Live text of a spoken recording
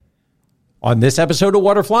On this episode of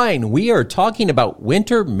Water Flying, we are talking about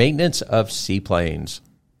winter maintenance of seaplanes.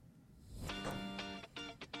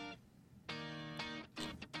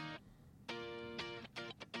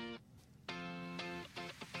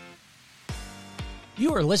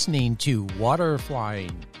 You are listening to Water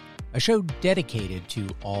Flying, a show dedicated to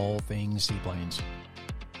all things seaplanes.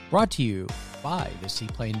 Brought to you by the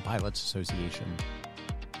Seaplane Pilots Association.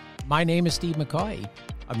 My name is Steve McCoy.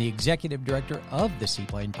 I'm the Executive Director of the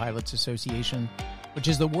Seaplane Pilots Association, which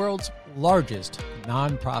is the world's largest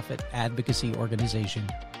nonprofit advocacy organization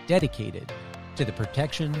dedicated to the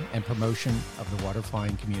protection and promotion of the water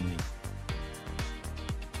flying community.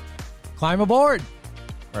 Climb aboard!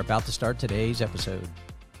 We're about to start today's episode.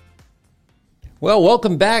 Well,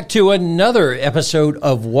 welcome back to another episode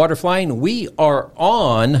of Water Flying. We are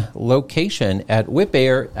on location at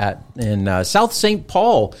Wipaire in South St.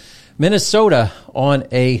 Paul, Minnesota, on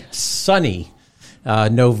a sunny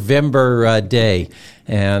November day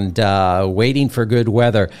and waiting for good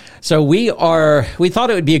weather. So we thought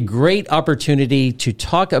it would be a great opportunity to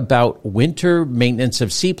talk about winter maintenance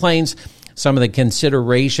of seaplanes, some of the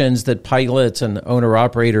considerations that pilots and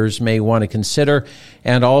owner-operators may want to consider,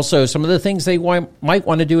 and also some of the things they might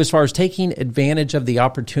want to do as far as taking advantage of the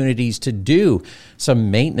opportunities to do some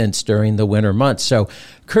maintenance during the winter months. So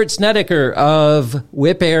Kurt Snedeker of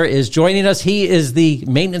Wipaire is joining us. He is the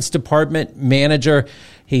maintenance department manager.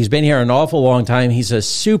 He's been here an awful long time. He's a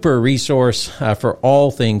super resource for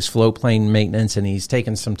all things float plane maintenance, and he's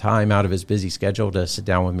taken some time out of his busy schedule to sit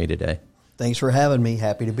down with me today. Thanks for having me.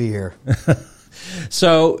 Happy to be here.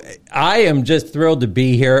 So I am just thrilled to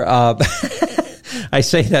be here. I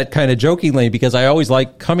say that kind of jokingly because I always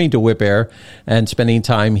like coming to Wipaire and spending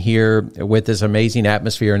time here with this amazing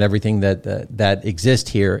atmosphere and everything that exists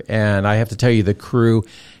here. And I have to tell you, the crew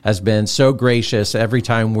has been so gracious every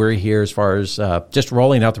time we're here as far as just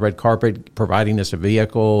rolling out the red carpet, providing us a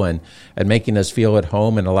vehicle and making us feel at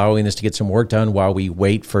home and allowing us to get some work done while we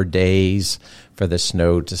wait for days for the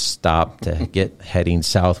snow to stop to get heading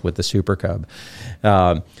south with the Super Cub.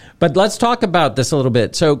 But let's talk about this a little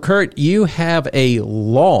bit. So, Kurt, you have a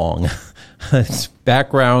long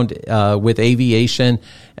background with aviation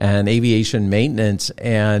and aviation maintenance,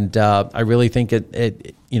 and I really think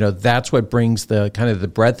it that's what brings the kind of the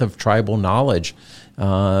breadth of tribal knowledge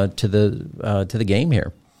to the game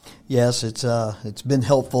here. Yes, it's been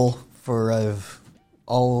helpful for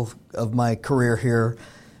all of my career here.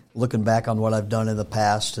 Looking back on what I've done in the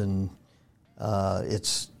past, and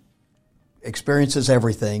it's experience is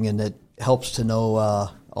everything, and it helps to know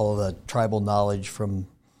all of the tribal knowledge from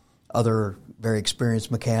other very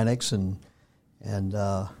experienced mechanics, and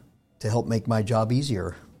to help make my job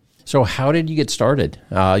easier. So, how did you get started?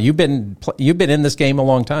 You've been in this game a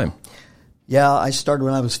long time. Yeah, I started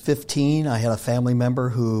when I was 15. I had a family member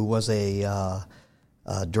who was a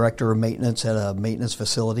director of maintenance at a maintenance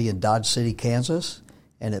facility in Dodge City, Kansas.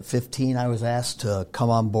 And at 15, I was asked to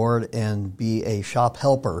come on board and be a shop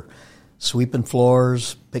helper, sweeping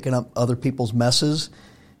floors, picking up other people's messes,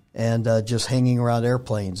 and just hanging around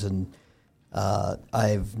airplanes. And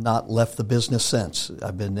I've not left the business since.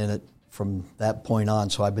 I've been in it from that point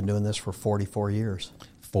on, so I've been doing this for 44 years.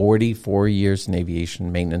 44 years in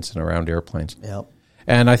aviation maintenance and around airplanes. Yep.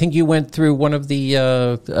 And I think you went through one of the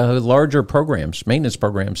larger programs, maintenance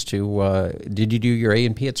programs. Did you do your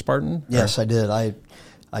A&P at Spartan? Yes, I did.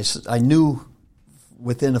 I knew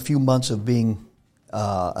within a few months of being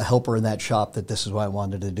a helper in that shop that this is what I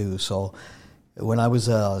wanted to do. So when I was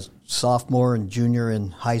a sophomore and junior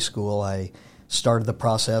in high school, I started the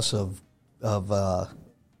process of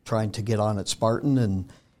trying to get on at Spartan, and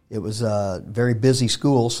it was a very busy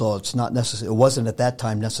school, so it wasn't at that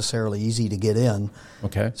time necessarily easy to get in.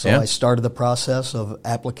 Okay. So I started the process of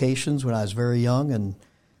applications when I was very young, and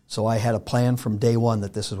so I had a plan from day one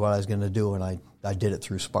that this is what I was going to do, and I did it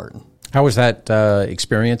through Spartan. How was that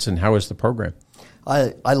experience, and how was the program?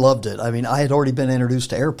 I loved it. I mean, I had already been introduced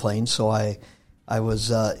to airplanes, so I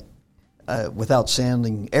was, without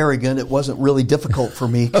sounding arrogant, it wasn't really difficult for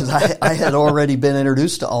me because I had already been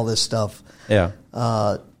introduced to all this stuff. Yeah.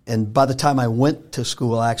 And by the time I went to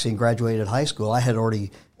school, actually, and graduated high school, I had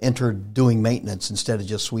already entered doing maintenance instead of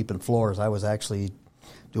just sweeping floors. I was actually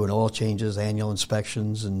doing oil changes, annual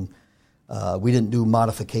inspections, and we didn't do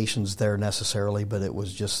modifications there necessarily, but it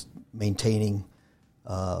was just maintaining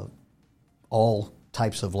all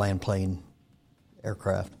types of land plane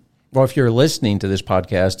aircraft. Well, if you're listening to this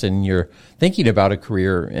podcast and you're thinking about a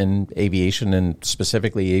career in aviation and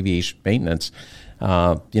specifically aviation maintenance,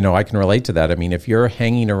 I can relate to that. I mean, if you're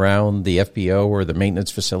hanging around the FBO or the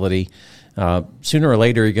maintenance facility, sooner or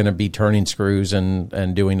later you're going to be turning screws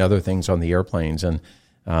and doing other things on the airplanes. And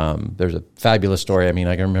There's a fabulous story. I mean,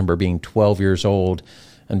 I can remember being 12 years old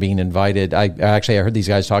and being invited. I heard these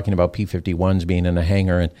guys talking about P-51s being in a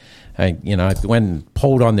hangar, and I went and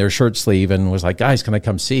pulled on their shirt sleeve and was like, guys, can I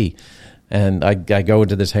come see? And I go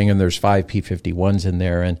into this hangar and there's 5 P-51s in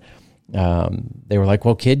there. And they were like,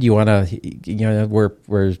 well, kid, you want to,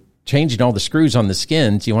 we're changing all the screws on the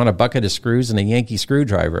skins. You want a bucket of screws and a Yankee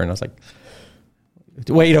screwdriver? And I was like,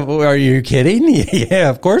 wait, are you kidding? Yeah,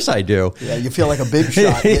 of course I do. Yeah, you feel like a big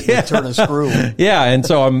shot getting to turn a screw. Yeah, and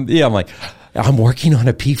so I'm like, I'm working on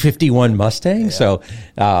a P-51 Mustang.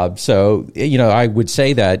 Yeah. So I would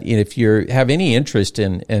say that if you have any interest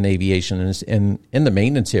in aviation and in the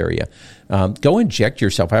maintenance area, go inject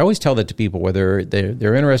yourself. I always tell that to people, whether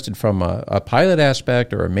they're interested from a pilot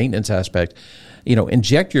aspect or a maintenance aspect.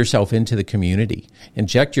 Inject yourself into the community,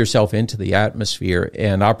 inject yourself into the atmosphere,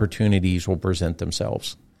 and opportunities will present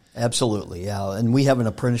themselves. Absolutely, yeah. And we have an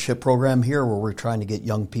apprenticeship program here where we're trying to get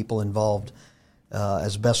young people involved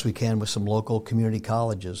as best we can with some local community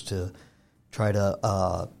colleges to try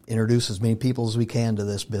to introduce as many people as we can to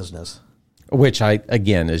this business. Which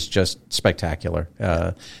again is just spectacacular.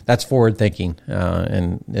 That's forward thinking,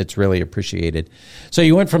 and it's really appreciated. So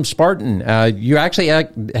you went from Spartan. You actually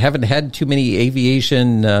haven't had too many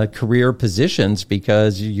aviation career positions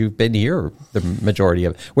because you've been here the majority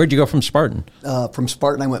of it. Where'd you go from Spartan? From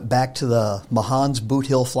Spartan, I went back to the Mahan's Boot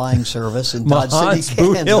Hill Flying Service in Dodge City, Kansas.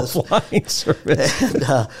 Boot Hill Flying Service.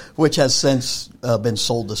 And, which has since been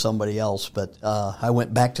sold to somebody else. But I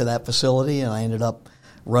went back to that facility, and I ended up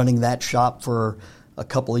running that shop for a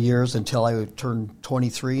couple of years until I turned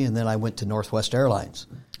 23, and then I went to Northwest Airlines.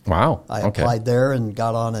 Wow. I applied there and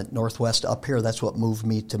got on at Northwest up here. That's what moved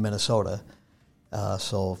me to Minnesota.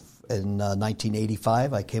 So in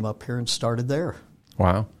 1985, I came up here and started there.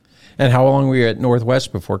 Wow. And how long were you at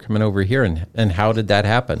Northwest before coming over here, and how did that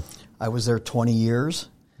happen? I was there 20 years.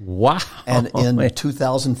 Wow. And in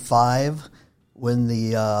 2005, when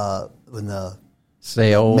the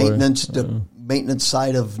sale maintenance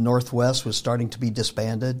side of Northwest was starting to be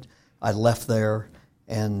disbanded, I left there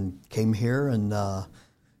and came here, and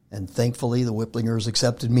thankfully the Whipplingers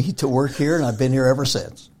accepted me to work here, and I've been here ever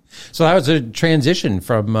since. So that was a transition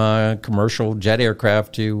from commercial jet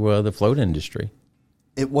aircraft to the float industry.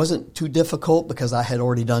 It wasn't too difficult because I had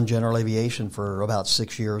already done general aviation for about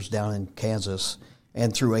 6 years down in Kansas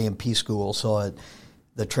and through A&P school, so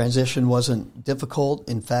the transition wasn't difficult.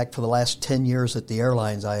 In fact, for the last 10 years at the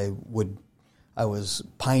airlines, I was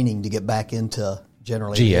pining to get back into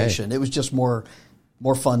general aviation. It was just more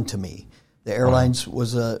fun to me. The airlines it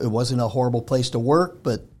wasn't a horrible place to work,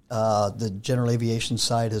 but the general aviation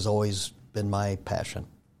side has always been my passion.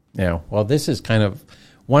 Yeah, well, this is kind of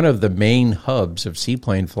one of the main hubs of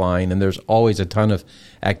seaplane flying, and there's always a ton of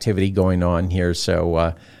activity going on here.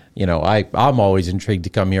 So, I'm always intrigued to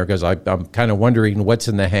come here because I'm kind of wondering what's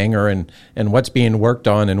in the hangar and what's being worked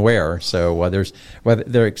on and where. So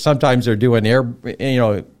sometimes they're doing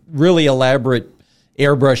really elaborate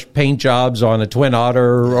airbrush paint jobs on a Twin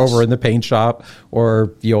Otter over in the paint shop,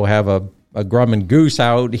 or you'll have a Grumman Goose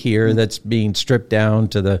out here that's being stripped down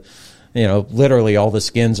to the, literally all the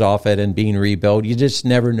skins off it and being rebuilt. You just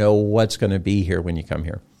never know what's going to be here when you come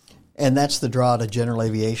here. And that's the draw to general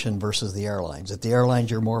aviation versus the airlines. At the airlines,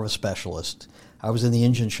 you're more of a specialist. I was in the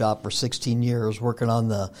engine shop for 16 years working on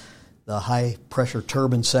the high-pressure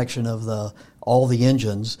turbine section of all the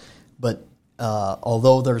engines. But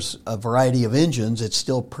although there's a variety of engines, it's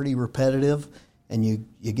still pretty repetitive, and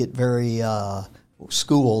you get very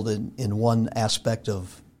schooled in one aspect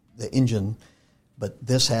of the engine. But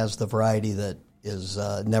this has the variety that is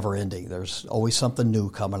never-ending. There's always something new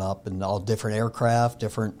coming up, and all different aircraft,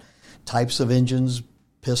 different types of engines,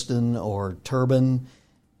 piston or turbine.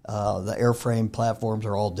 The airframe platforms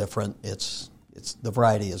are all different. It's the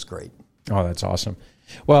variety is great. Oh, that's awesome.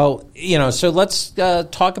 Well, so let's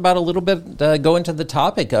talk about a little bit, go into the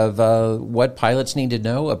topic of what pilots need to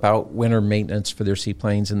know about winter maintenance for their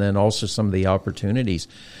seaplanes, and then also some of the opportunities.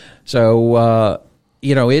 So,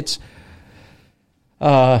 it's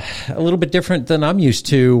a little bit different than I'm used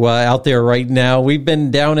to out there right now. We've been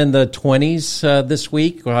down in the 20s this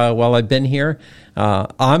week while I've been here.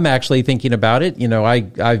 I'm actually thinking about it.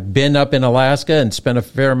 I've been up in Alaska and spent a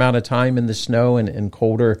fair amount of time in the snow and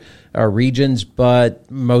colder regions, but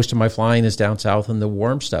most of my flying is down south in the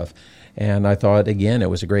warm stuff. And I thought, again, it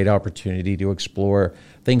was a great opportunity to explore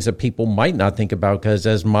things that people might not think about, because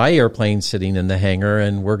as my airplane's sitting in the hangar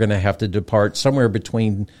and we're going to have to depart somewhere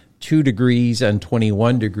between 2 degrees and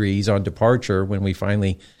 21 degrees on departure when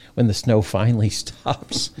the snow finally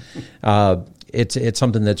stops. It's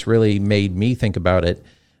something that's really made me think about it.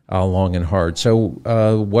 long and hard. So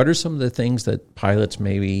what are some of the things that pilots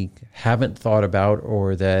maybe haven't thought about,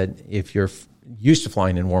 or that if you're used to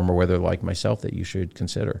flying in warmer weather like myself, that you should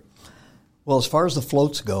consider? Well, as far as the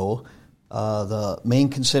floats go, the main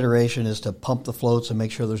consideration is to pump the floats and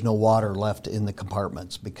make sure there's no water left in the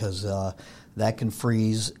compartments, because that can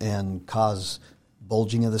freeze and cause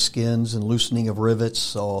bulging of the skins and loosening of rivets.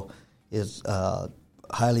 So it's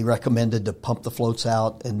highly recommended to pump the floats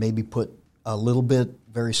out and maybe put a little bit,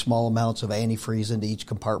 very small amounts of antifreeze into each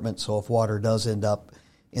compartment. So if water does end up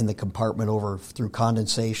in the compartment over through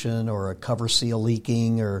condensation or a cover seal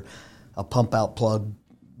leaking or a pump out plug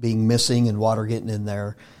being missing and water getting in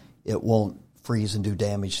there, it won't freeze and do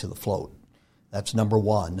damage to the float. That's number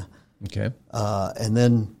one. Okay. And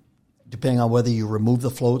then depending on whether you remove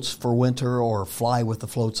the floats for winter or fly with the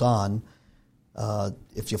floats on,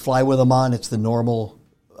 if you fly with them on, it's the normal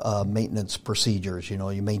maintenance procedures. You know,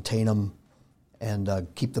 you maintain them and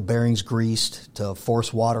keep the bearings greased to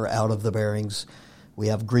force water out of the bearings. We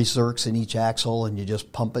have grease zerks in each axle, and you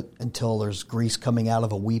just pump it until there's grease coming out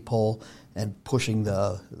of a weep hole and pushing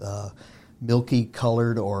the milky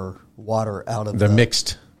colored or water out of the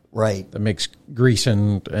mixed. Right. The mixed grease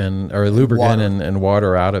and or lubricant and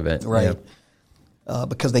water out of it. Right. Yeah.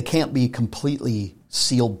 Because they can't be completely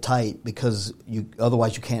sealed tight, because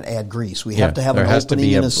otherwise you can't add grease. We have to have an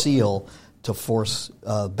opening and a seal to force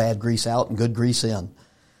bad grease out and good grease in.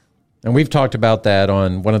 And we've talked about that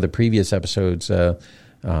on one of the previous episodes. It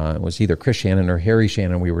was either Chris Shannon or Harry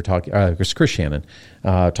Shannon. We were talking. It was Chris Shannon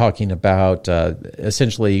talking about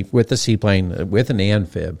essentially with the seaplane with an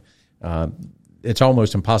amphib. It's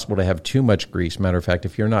almost impossible to have too much grease. Matter of fact,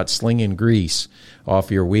 if you're not slinging grease off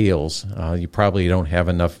your wheels, you probably don't have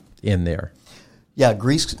enough in there. Yeah,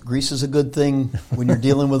 grease is a good thing when you're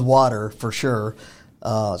dealing with water, for sure.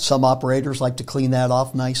 Some operators like to clean that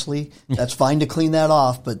off nicely. That's fine to clean that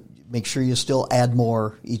off, but make sure you still add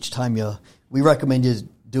more each time you. We recommend you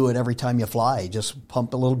do it every time you fly. Just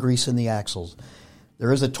pump a little grease in the axles.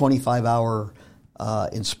 There is a 25-hour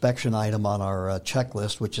inspection item on our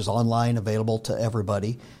checklist, which is online, available to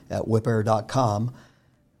everybody at whipair.com.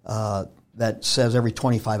 That says every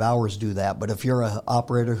 25 hours do that. But if you're an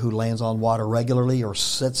operator who lands on water regularly or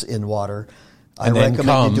sits in water, I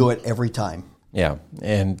recommend you do it every time. Yeah,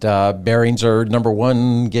 and bearings are, number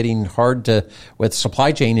one, getting hard to, with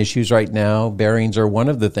supply chain issues right now, bearings are one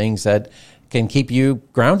of the things that can keep you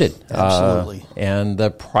grounded. Absolutely. And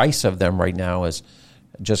the price of them right now has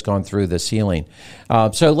just gone through the ceiling.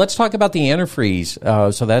 So let's talk about the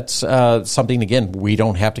antifreeze. So that's something, again, we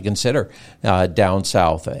don't have to consider down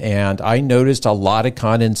south. And I noticed a lot of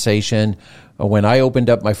condensation when I opened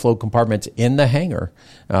up my float compartments in the hangar.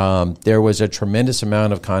 There was a tremendous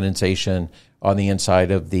amount of condensation on the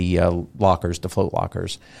inside of the lockers, the float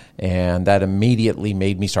lockers. And that immediately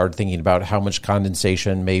made me start thinking about how much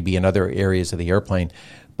condensation may be in other areas of the airplane.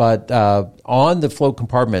 But on the float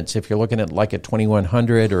compartments, if you're looking at like a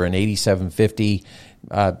 2100 or an 8750,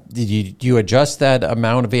 do you adjust that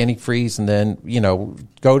amount of antifreeze and then,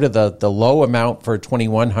 go to the low amount for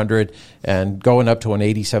 2100 and going up to an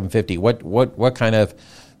 8750? What kind of,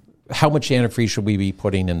 how much antifreeze should we be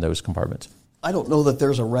putting in those compartments? I don't know that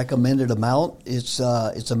there's a recommended amount. It's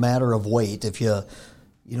a matter of weight. If you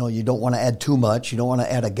don't want to add too much. You don't want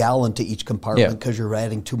to add a gallon to each compartment because you're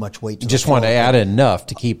adding too much weight to You just want to add enough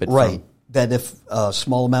to keep it right. That if a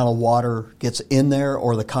small amount of water gets in there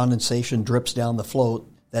or the condensation drips down the float,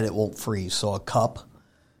 that it won't freeze. So a cup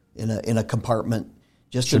in a compartment,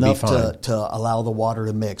 just should enough to allow the water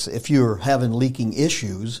to mix. If you're having leaking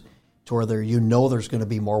issues to where there's going to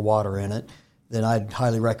be more water in it, then I'd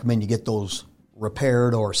highly recommend you get those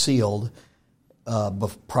repaired or sealed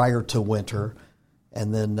prior to winter.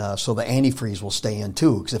 And then so the antifreeze will stay in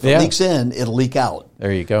too, because if it leaks in, it'll leak out.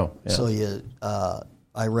 There you go. Yeah. So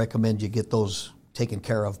I recommend you get those taken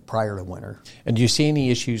care of prior to winter. And do you see any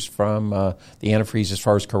issues from the antifreeze as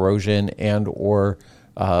far as corrosion and or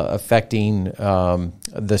affecting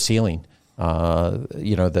the sealing? On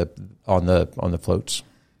the floats.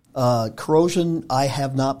 Corrosion, I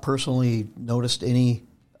have not personally noticed any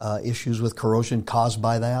issues with corrosion caused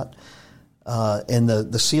by that. And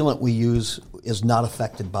the sealant we use is not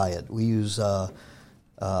affected by it. We use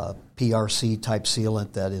PRC type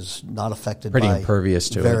sealant that is not affected Pretty by impervious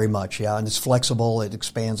to very much, yeah. And it's flexible, it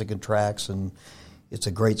expands and contracts, and it's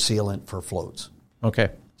a great sealant for floats. Okay,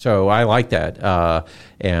 so I like that.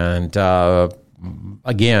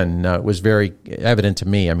 Again, it was very evident to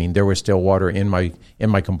me. I mean, there was still water in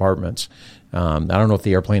my compartments. I don't know if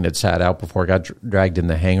the airplane had sat out before it got dragged in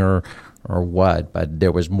the hangar, or what, but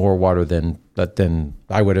there was more water than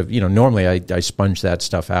I would have. Normally I sponge that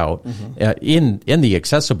stuff out in the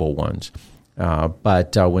accessible ones.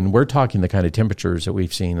 But when we're talking the kind of temperatures that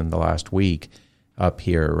we've seen in the last week up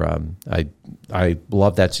here, I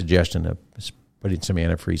love that suggestion of putting some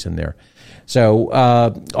antifreeze in there. So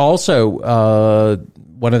also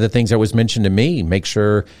one of the things that was mentioned to me, make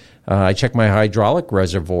sure I check my hydraulic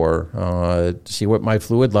reservoir to see what my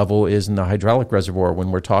fluid level is in the hydraulic reservoir.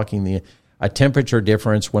 When we're talking a temperature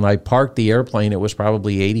difference, when I parked the airplane, it was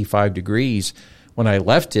probably 85 degrees when I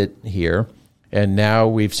left it here. And now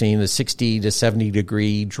we've seen a 60 to 70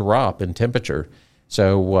 degree drop in temperature.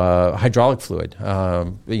 So hydraulic fluid, you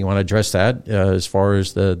want to address that as far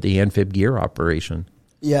as the amphib gear operation?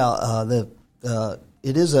 Yeah,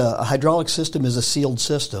 it is a hydraulic system is a sealed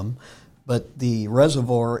system, but the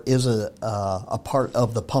reservoir is a part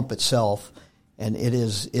of the pump itself, and it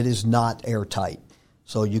is not airtight.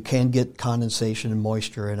 So you can get condensation and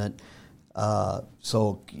moisture in it.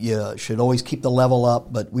 So you should always keep the level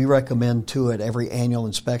up, but we recommend too at every annual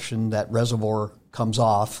inspection that reservoir comes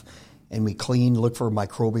off and we look for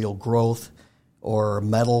microbial growth or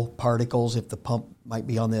metal particles if the pump might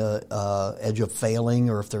be on the edge of failing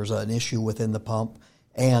or if there's an issue within the pump,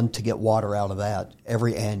 and to get water out of that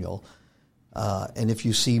every annual. And if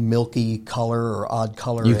you see milky color or odd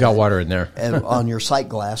color, you've got water in there on your sight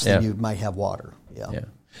glass, then you might have water. Yeah.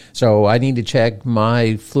 So I need to check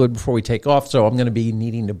my fluid before we take off. So I'm going to be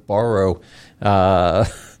needing to borrow a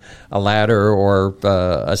ladder or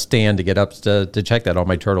a stand to get up to check that on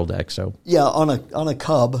my turtle deck. So yeah, on a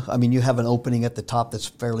Cub, I mean, you have an opening at the top that's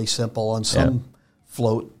fairly simple. On some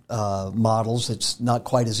float models, it's not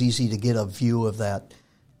quite as easy to get a view of that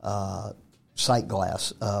sight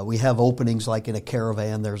glass. We have openings like in a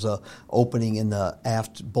Caravan. There's a opening in the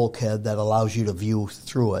aft bulkhead that allows you to view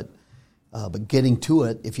through it. But getting to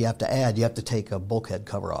it, if you have to take a bulkhead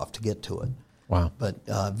cover off to get to it. Wow. But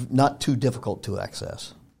not too difficult to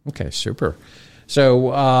access. Okay, super.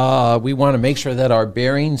 So we want to make sure that our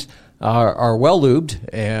bearings are well lubed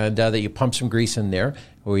and that you pump some grease in there.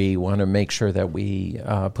 We want to make sure that we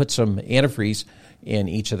put some antifreeze in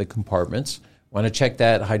each of the compartments. Want to check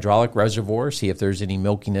that hydraulic reservoir, see if there's any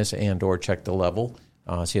milkiness and or check the level,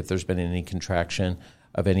 see if there's been any contraction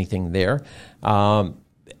of anything there.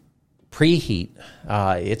 Preheat.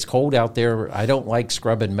 It's cold out there. I don't like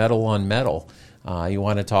scrubbing metal on metal. You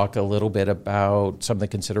want to talk a little bit about some of the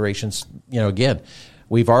considerations. Again,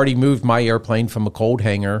 we've already moved my airplane from a cold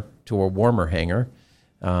hangar to a warmer hangar,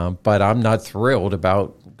 but I'm not thrilled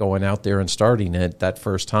about going out there and starting it that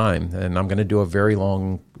first time. And I'm going to do a very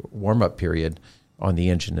long warm-up period on the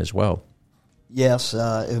engine as well. Yes,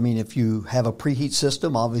 I mean, if you have a preheat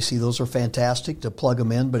system, obviously those are fantastic to plug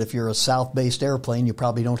them in, but if you're a south-based airplane, you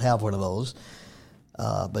probably don't have one of those.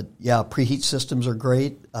 But yeah, preheat systems are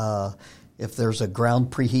great. If there's a ground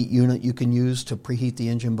preheat unit you can use to preheat the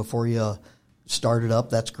engine before you start it up,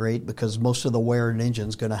 that's great, because most of the wear in an engine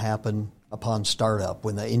is going to happen upon startup.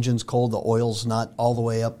 When the engine's cold, the oil's not all the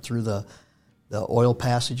way up through the oil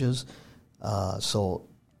passages. So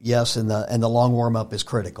yes, and the long warm-up is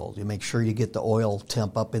critical. You make sure you get the oil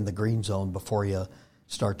temp up in the green zone before you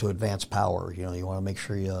start to advance power. You want to make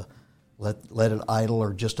sure you let it idle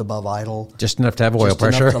or just above idle. Just enough to have oil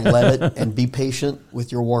pressure. Just enough to let it, and be patient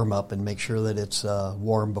with your warm-up and make sure that it's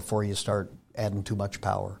warm before you start adding too much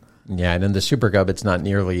power. Yeah, and in the Super Cub, it's not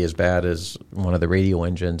nearly as bad as one of the radial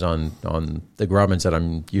engines on the Grummins that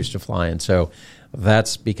I'm used to flying. So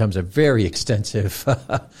that becomes a very extensive...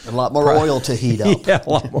 a lot more oil to heat up. Yeah, a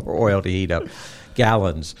lot more oil to heat up.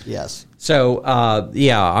 Gallons. Yes. So,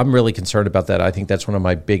 I'm really concerned about that. I think that's one of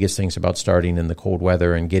my biggest things about starting in the cold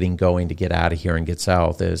weather and getting going to get out of here and get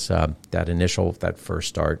south is that first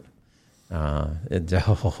start. And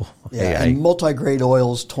multi-grade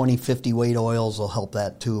oils, 20-50 weight oils will help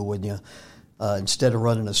that too when you instead of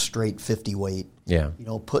running a straight 50 weight. Yeah.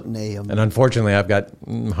 Putting a... and unfortunately, I've got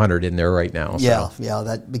 100 in there right now. So. Yeah,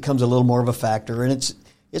 that becomes a little more of a factor. And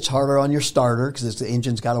it's harder on your starter because the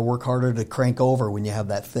engine's got to work harder to crank over when you have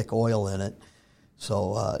that thick oil in it.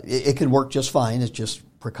 So it can work just fine. It's just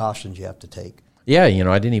precautions you have to take. Yeah, I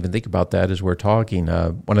didn't even think about that as we're talking.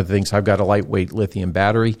 One of the things, I've got a lightweight lithium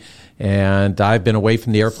battery, and I've been away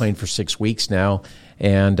from the airplane for 6 weeks now.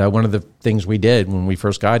 And one of the things we did when we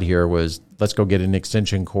first got here was let's go get an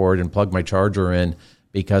extension cord and plug my charger in,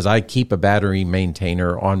 because I keep a battery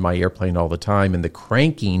maintainer on my airplane all the time, and the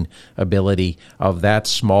cranking ability of that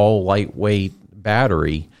small, lightweight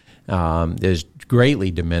battery is greatly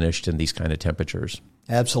diminished in these kind of temperatures.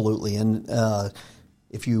 Absolutely. And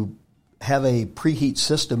if you have a preheat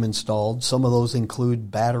system installed, some of those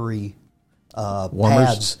include battery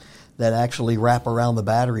pads that actually wrap around the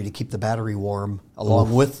battery to keep the battery warm,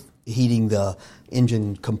 along with heating the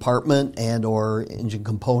engine compartment and or engine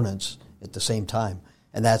components at the same time.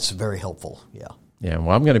 And that's very helpful, yeah. Yeah,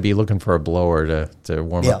 well, I'm going to be looking for a blower to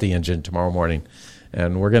warm up the engine tomorrow morning.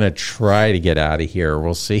 And we're going to try to get out of here.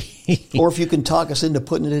 We'll see. Or if you can talk us into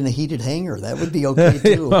putting it in a heated hangar, that would be okay,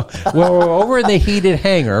 too. well, we're over in the heated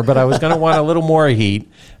hangar, but I was going to want a little more heat.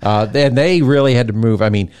 And they really had to move. I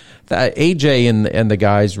mean, AJ and the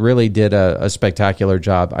guys really did a spectacular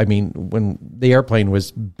job. I mean, when the airplane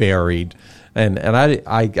was buried, and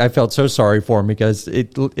I felt so sorry for them because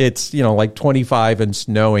it's like 25 and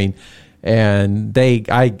snowing, and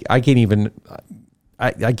I can't even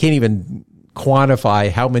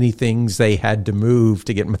quantify how many things they had to move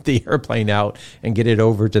to get the airplane out and get it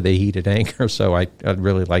over to the heated hangar. So I'd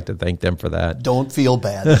really like to thank them for that. Don't feel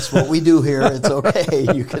bad. That's what we do here. It's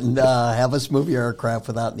okay. You can have us move your aircraft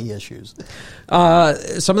without any issues.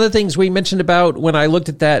 Some of the things we mentioned about when I looked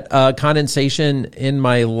at that condensation in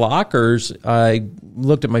my lockers, I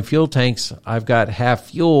looked at my fuel tanks. I've got half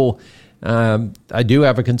fuel. I do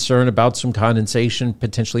have a concern about some condensation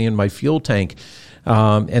potentially in my fuel tank.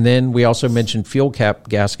 And then we also mentioned fuel cap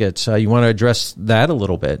gaskets. You want to address that a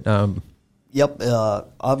little bit? Yep.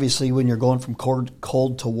 Obviously, when you're going from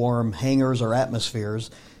cold to warm hangars or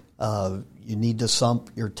atmospheres, you need to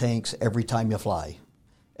sump your tanks every time you fly.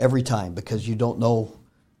 Every time, because you don't know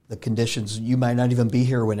the conditions. You might not even be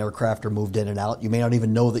here when aircraft are moved in and out. You may not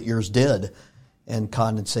even know that yours did, and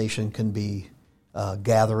condensation can be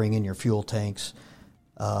gathering in your fuel tanks.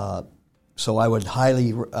 So I would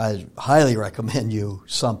highly recommend you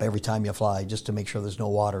sump every time you fly, just to make sure there's no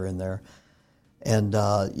water in there. And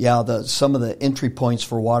some of the entry points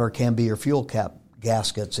for water can be your fuel cap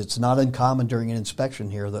gaskets. It's not uncommon during an inspection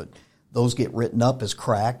here that those get written up as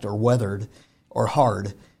cracked or weathered or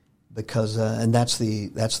hard, because and that's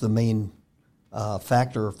the main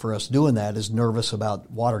factor for us doing that, is nervous about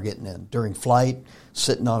water getting in during flight,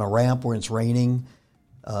 sitting on a ramp where it's raining.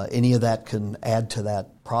 Any of that can add to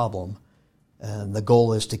that problem. And the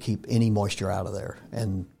goal is to keep any moisture out of there.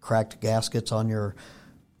 And cracked gaskets on your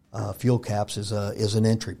fuel caps is an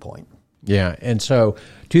entry point. Yeah, and so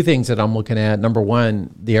two things that I'm looking at. Number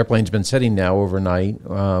one, the airplane's been sitting now overnight.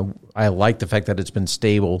 I like the fact that it's been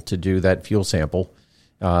stable to do that fuel sample.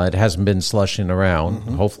 It hasn't been slushing around.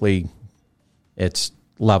 Mm-hmm. Hopefully it's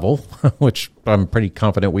level, which I'm pretty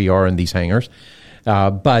confident we are in these hangars.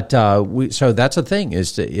 So that's the thing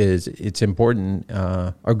is it's important,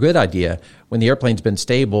 a good idea when the airplane's been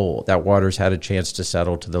stable, that water's had a chance to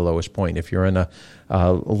settle to the lowest point. If you're in a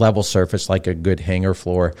level surface like a good hangar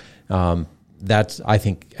floor, that's, I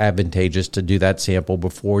think, advantageous to do that sample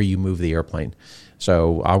before you move the airplane.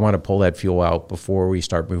 So I want to pull that fuel out before we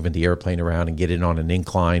start moving the airplane around and get it on an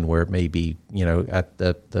incline where it may be, at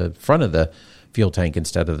the front of the fuel tank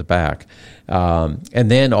instead of the back.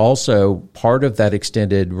 And then also part of that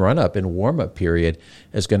extended run-up and warm-up period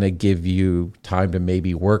is going to give you time to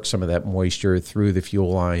maybe work some of that moisture through the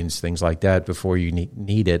fuel lines, things like that, before you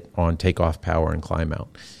need it on takeoff power and climb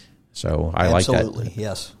out. So I like that. Absolutely,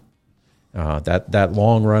 yes. That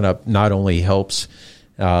long run-up not only helps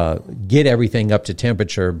get everything up to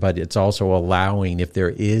temperature, but it's also allowing, if there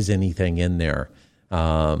is anything in there,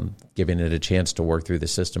 giving it a chance to work through the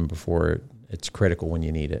system before it's critical when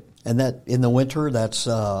you need it. And that in the winter, that's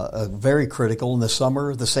very critical. In the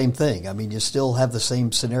summer, the same thing. I mean, you still have the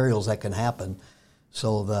same scenarios that can happen.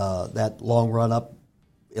 So that long run-up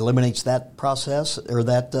eliminates that process or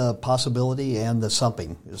that possibility, and the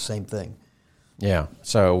sumping is the same thing. Yeah,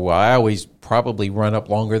 so I always probably run up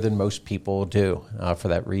longer than most people do for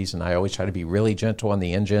that reason. I always try to be really gentle on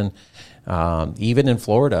the engine, even in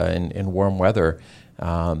Florida in warm weather.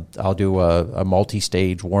 I'll do a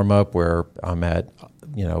multi-stage warm-up where I'm at,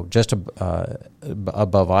 just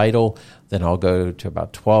above idle. Then I'll go to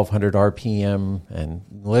about 1,200 RPM and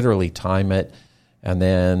literally time it, and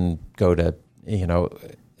then go to,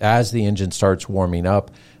 as the engine starts warming up,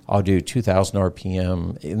 I'll do 2,000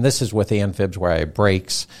 RPM. And this is with amphibs where I have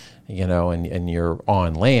brakes, and you're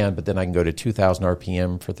on land, but then I can go to 2,000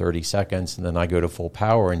 RPM for 30 seconds, and then I go to full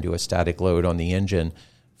power and do a static load on the engine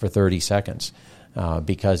for 30 seconds.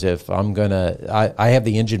 Because if I'm I have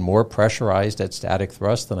the engine more pressurized at static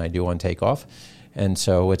thrust than I do on takeoff. And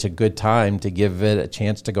so it's a good time to give it a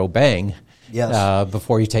chance to go bang. Yes.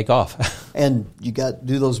 Before you take off. And you got to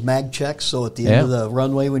do those mag checks. So at the end of the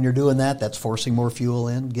runway, when you're doing that, that's forcing more fuel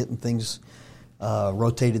in, getting things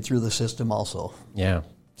rotated through the system also. Yeah.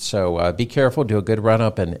 So be careful, do a good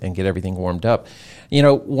run-up, and get everything warmed up.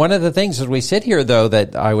 One of the things as we sit here, though,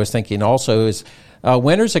 that I was thinking also is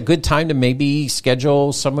winter's a good time to maybe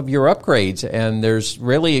schedule some of your upgrades. And there's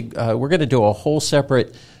really, we're going to do a whole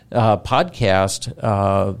separate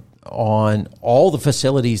podcast on all the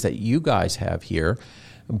facilities that you guys have here.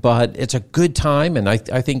 But it's a good time, and I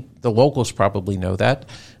think the locals probably know that.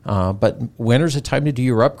 But winter's a time to do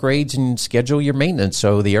your upgrades and schedule your maintenance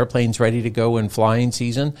so the airplane's ready to go in flying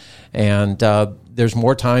season, and there's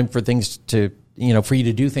more time for things to, for you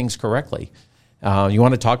to do things correctly. You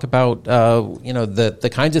want to talk about, the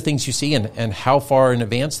kinds of things you see and how far in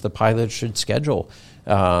advance the pilot should schedule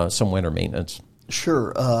some winter maintenance?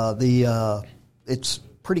 Sure. It's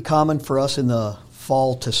pretty common for us in the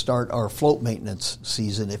fall to start our float maintenance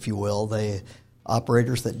season, if you will. The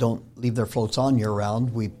operators that don't leave their floats on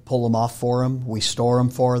year-round, we pull them off for them, we store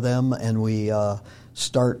them for them, and we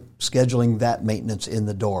start scheduling that maintenance in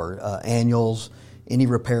the door. Annuals, any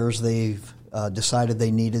repairs they've decided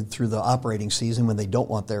they needed through the operating season when they don't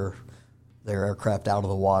want their aircraft out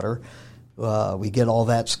of the water. We get all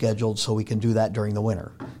that scheduled so we can do that during the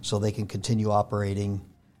winter, so they can continue operating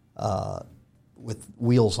with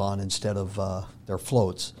wheels on instead of their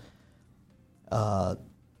floats. How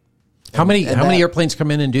many airplanes come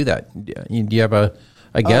in and do that? Do you have a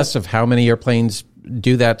guess of how many airplanes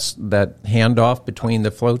do that handoff between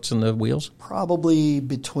the floats and the wheels? Probably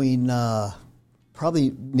probably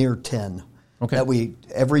near 10. Okay. That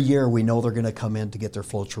every year we know they're going to come in to get their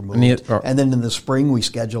floats removed, and then in the spring we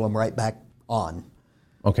schedule them right back on.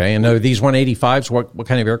 Okay, and these 185s, what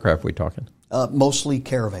kind of aircraft are we talking? Mostly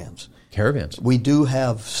caravans. Caravans. We do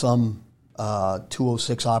have some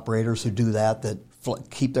 206 operators who do that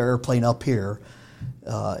keep their airplane up here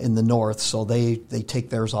in the north, so they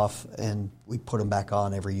take theirs off and we put them back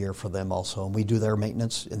on every year for them also, and we do their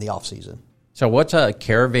maintenance in the off season. So what's a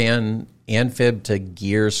caravan amphib to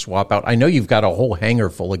gear swap out? I know you've got a whole hangar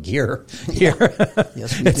full of gear here.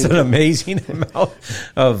 Yes, we It's do. an amazing amount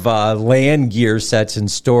of land gear sets in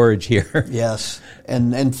storage here. Yes,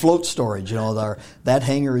 and float storage. That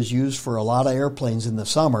hangar is used for a lot of airplanes in the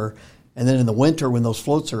summer, and then in the winter when those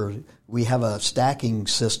floats we have a stacking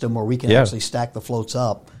system where we can actually stack the floats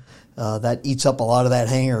up. That eats up a lot of that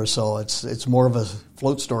hangar, so it's more of a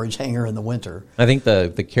float storage hangar in the winter. I think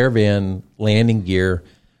the caravan landing gear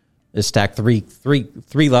is stacked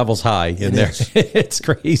three levels high in there. It's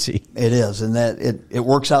crazy. It is, and that it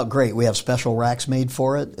works out great. We have special racks made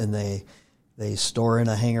for it, and they store in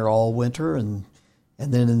a hangar all winter, and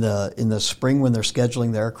then in the spring when they're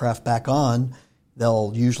scheduling the aircraft back on,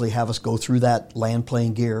 they'll usually have us go through that land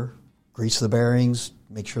plane gear, grease the bearings,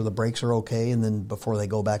 make sure the brakes are okay, and then before they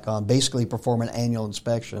go back on, basically perform an annual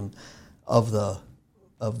inspection of the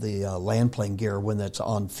land plane gear when it's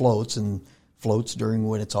on floats and floats during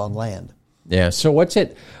when it's on land. Yeah. So what's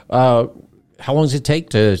it? How long does it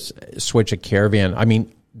take to switch a caravan? I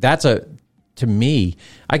mean, to me,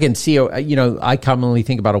 I can see. I commonly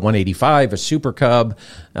think about a 185, a Super Cub,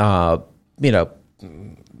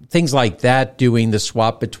 things like that, doing the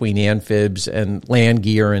swap between amphibs and land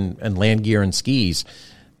gear and land gear and skis.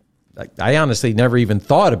 I honestly never even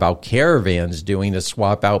thought about caravans doing the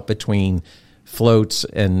swap out between floats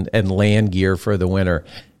and land gear for the winter.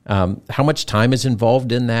 How much time is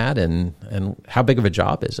involved in that, and how big of a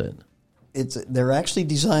job is it? They're actually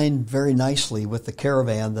designed very nicely with the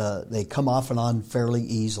caravan. They come off and on fairly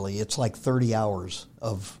easily. It's like 30 hours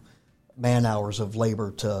of man hours of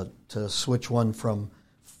labor to switch one from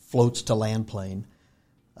floats to land plane.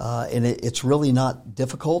 And it's really not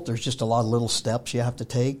difficult. There's just a lot of little steps you have to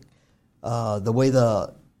take. The way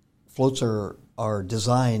the floats are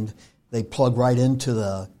designed, they plug right into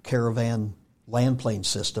the caravan land plane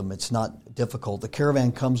system. It's not difficult. The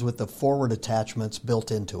caravan comes with the forward attachments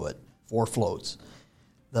built into it for floats.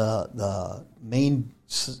 The main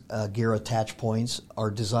gear attach points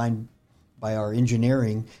are designed by our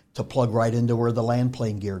engineering to plug right into where the land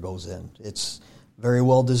plane gear goes in. It's very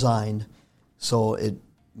well designed, so it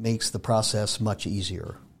makes the process much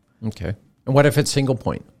easier. Okay. And what if it's single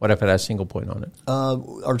point? What if it has single point on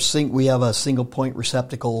it? We have a single point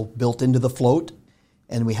receptacle built into the float,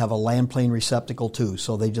 and we have a land plane receptacle too.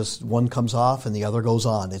 So one comes off and the other goes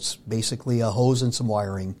on. It's basically a hose and some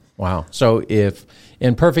wiring. Wow. So if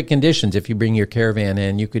in perfect conditions, if you bring your caravan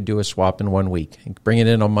in, you could do a swap in 1 week. Bring it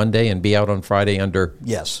in on Monday and be out on Friday under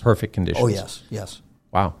perfect conditions. Oh, yes.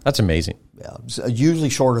 Wow. That's amazing. Yeah. It's usually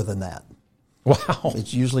shorter than that. Wow.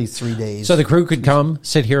 It's usually 3 days. So the crew could come,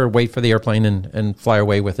 sit here, wait for the airplane, and fly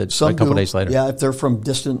away with it a couple days later? Yeah, if they're from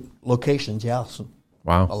distant locations, yeah.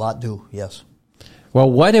 Wow. A lot do, yes. Well,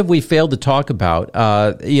 what have we failed to talk about?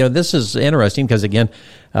 This is interesting because, again,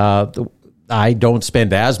 I I don't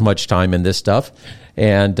spend as much time in this stuff.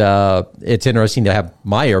 And it's interesting to have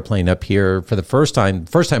my airplane up here for the first time.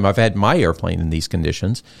 First time I've had my airplane in these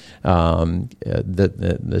conditions,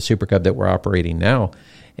 the Super Cub that we're operating now.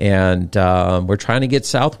 And we're trying to get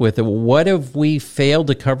south with it. What have we failed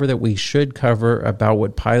to cover that we should cover about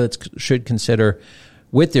what pilots should consider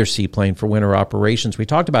with their seaplane for winter operations? We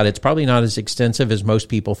talked about it. It's probably not as extensive as most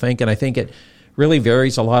people think, and I think it really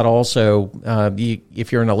varies a lot also.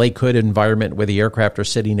 If you're in a Lake Hood environment where the aircraft are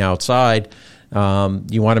sitting outside,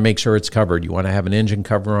 you want to make sure it's covered. You want to have an engine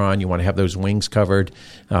cover on. You want to have those wings covered,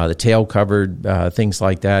 the tail covered, things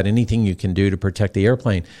like that, anything you can do to protect the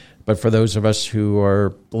airplane. But for those of us who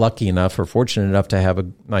are lucky enough or fortunate enough to have a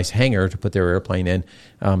nice hangar to put their airplane in,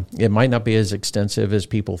 it might not be as extensive as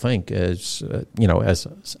people think, as as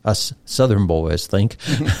us Southern boys think,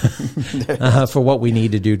 for what we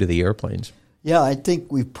need to do to the airplanes. Yeah, I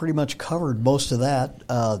think we've pretty much covered most of that.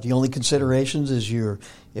 The only considerations is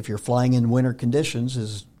if you're flying in winter conditions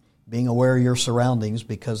is being aware of your surroundings,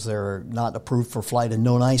 because they're not approved for flight in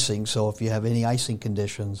known icing. So if you have any icing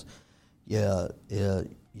conditions,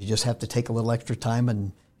 you just have to take a little extra time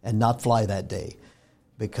and not fly that day,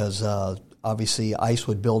 because obviously ice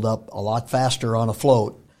would build up a lot faster on a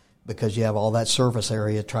float because you have all that surface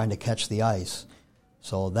area trying to catch the ice.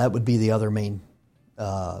 So that would be the other main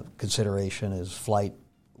consideration, is flight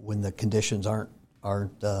when the conditions aren't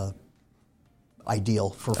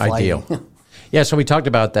ideal for flighting. Ideal. Yeah, so we talked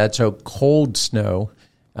about that. So cold snow,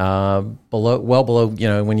 well below,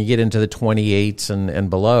 when you get into the 28s and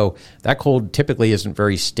below, that cold typically isn't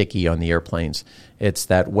very sticky on the airplanes. It's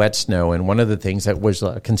that wet snow. And one of the things that was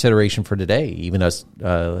a consideration for today, even us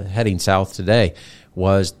heading south today,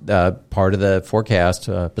 was part of the forecast,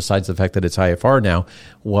 besides the fact that it's IFR now,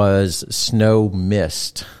 was snow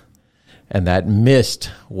mist. And that mist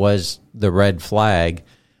was the red flag.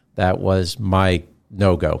 That was my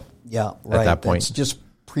no-go. Yeah, right. At that point. It's just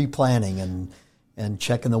pre-planning and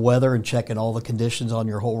checking the weather and checking all the conditions on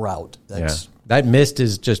your whole route. That mist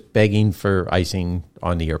is just begging for icing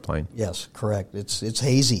on the airplane. Yes, correct. It's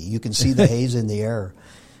hazy. You can see the haze in the air.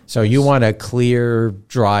 So you want a clear,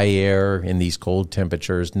 dry air in these cold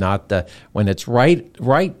temperatures, not when it's right,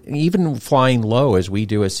 even flying low as we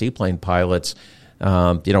do as seaplane pilots.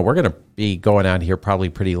 We're going to be going out here probably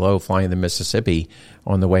pretty low, flying the Mississippi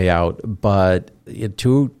on the way out, but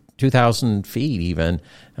 2,000 feet even,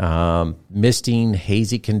 misting,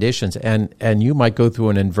 hazy conditions, and you might go through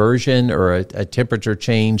an inversion or a temperature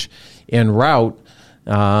change en route.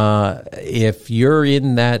 If you're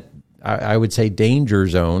in that, I would say, danger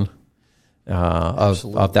zone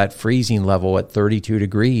of that freezing level at 32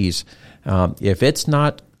 degrees, if it's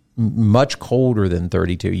not much colder than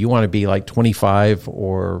 32, you want to be like 25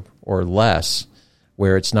 or less,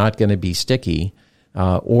 where it's not going to be sticky.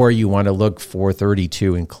 Or you want to look for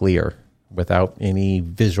 32 and clear without any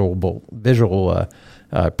visual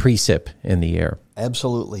precip in the air.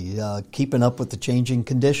 Absolutely. Keeping up with the changing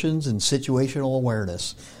conditions and situational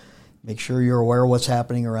awareness. Make sure you're aware of what's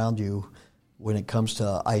happening around you when it comes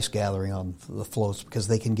to ice gathering on the floats, because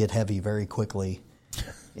they can get heavy very quickly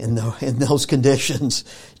in those conditions.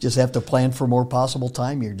 You just have to plan for more possible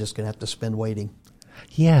time. You're just going to have to spend waiting.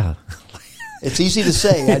 Yeah. It's easy to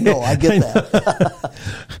say. I know. I get that.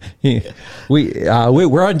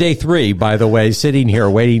 We're on day 3, by the way, sitting here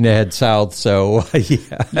waiting to head south. So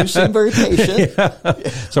yeah. You seem very patient. Yeah.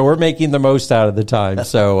 So we're making the most out of the time.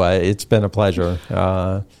 So it's been a pleasure.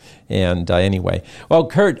 Anyway, well,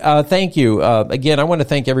 Kurt, thank you. Again, I want to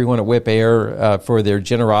thank everyone at Whip Air for their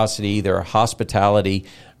generosity, their hospitality,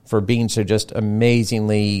 for being so just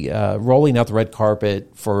amazingly rolling out the red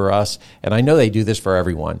carpet for us. And I know they do this for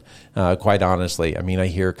everyone, quite honestly. I mean, I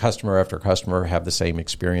hear customer after customer have the same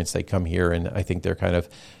experience. They come here, and I think they're kind of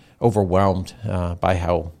overwhelmed by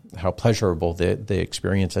how pleasurable the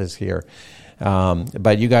experience is here.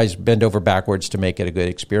 But you guys bend over backwards to make it a good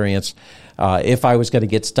experience. If I was going to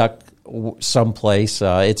get stuck someplace,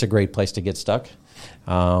 it's a great place to get stuck.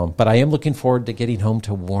 But I am looking forward to getting home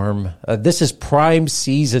to warm. This is prime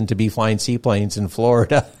season to be flying seaplanes in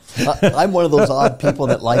Florida. I'm one of those odd people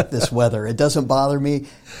that like this weather. It doesn't bother me.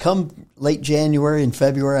 Come late January and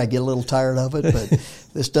February, I get a little tired of it, but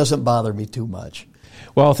this doesn't bother me too much.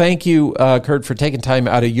 Well, thank you, Kurt, for taking time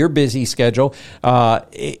out of your busy schedule.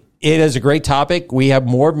 It is a great topic. We have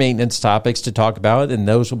more maintenance topics to talk about, and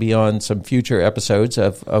those will be on some future episodes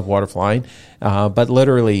of Waterflying. But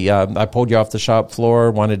literally, I pulled you off the shop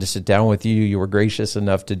floor, wanted to sit down with you. You were gracious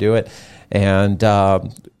enough to do it. And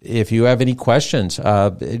if you have any questions,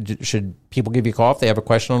 should people give you a call if they have a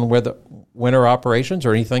question on where the winter operations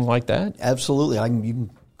or anything like that? Absolutely. You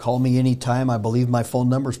can call me anytime. I believe my phone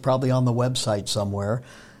number is probably on the website somewhere.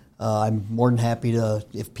 I'm more than happy to,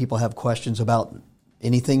 if people have questions about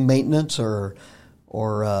anything maintenance or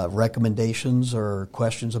recommendations or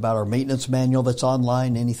questions about our maintenance manual that's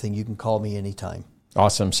online, anything, you can call me anytime.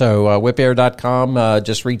 Awesome. So whipair.com,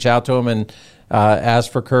 just reach out to them and ask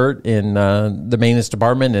for Kurt in the maintenance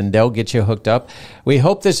department, and they'll get you hooked up. We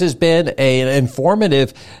hope this has been an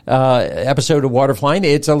informative episode of Waterflying.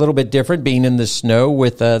 It's a little bit different being in the snow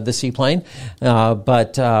with the seaplane,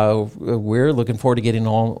 but we're looking forward to getting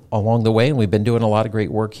along the way, and we've been doing a lot of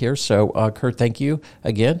great work here. So, Kurt, thank you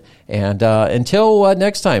again. And until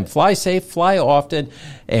next time, fly safe, fly often,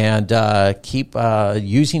 and keep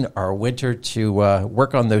using our winter to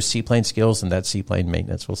work on those seaplane skills and that seaplane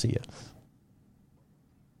maintenance. We'll see you.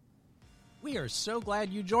 We are so glad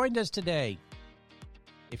you joined us today.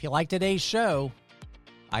 If you like today's show,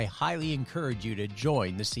 I highly encourage you to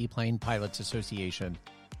join the Seaplane Pilots Association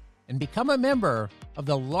and become a member of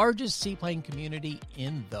the largest seaplane community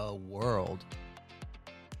in the world.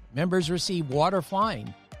 Members receive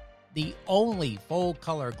Waterflying, the only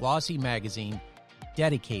full-color glossy magazine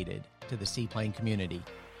dedicated to the seaplane community.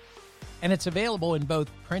 And it's available in both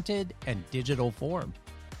printed and digital form.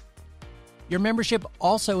 Your membership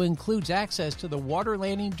also includes access to the Water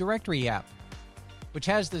Landing Directory app, which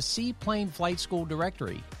has the Seaplane Flight School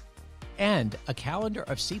Directory and a calendar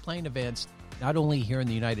of seaplane events not only here in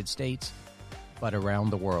the United States, but around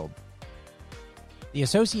the world. The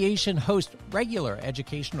association hosts regular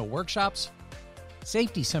educational workshops,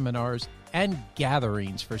 safety seminars, and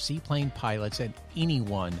gatherings for seaplane pilots and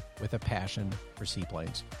anyone with a passion for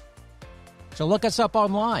seaplanes. So look us up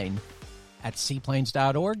online at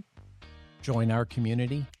seaplanes.org. Join our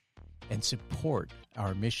community and support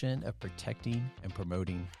our mission of protecting and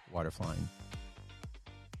promoting waterflying.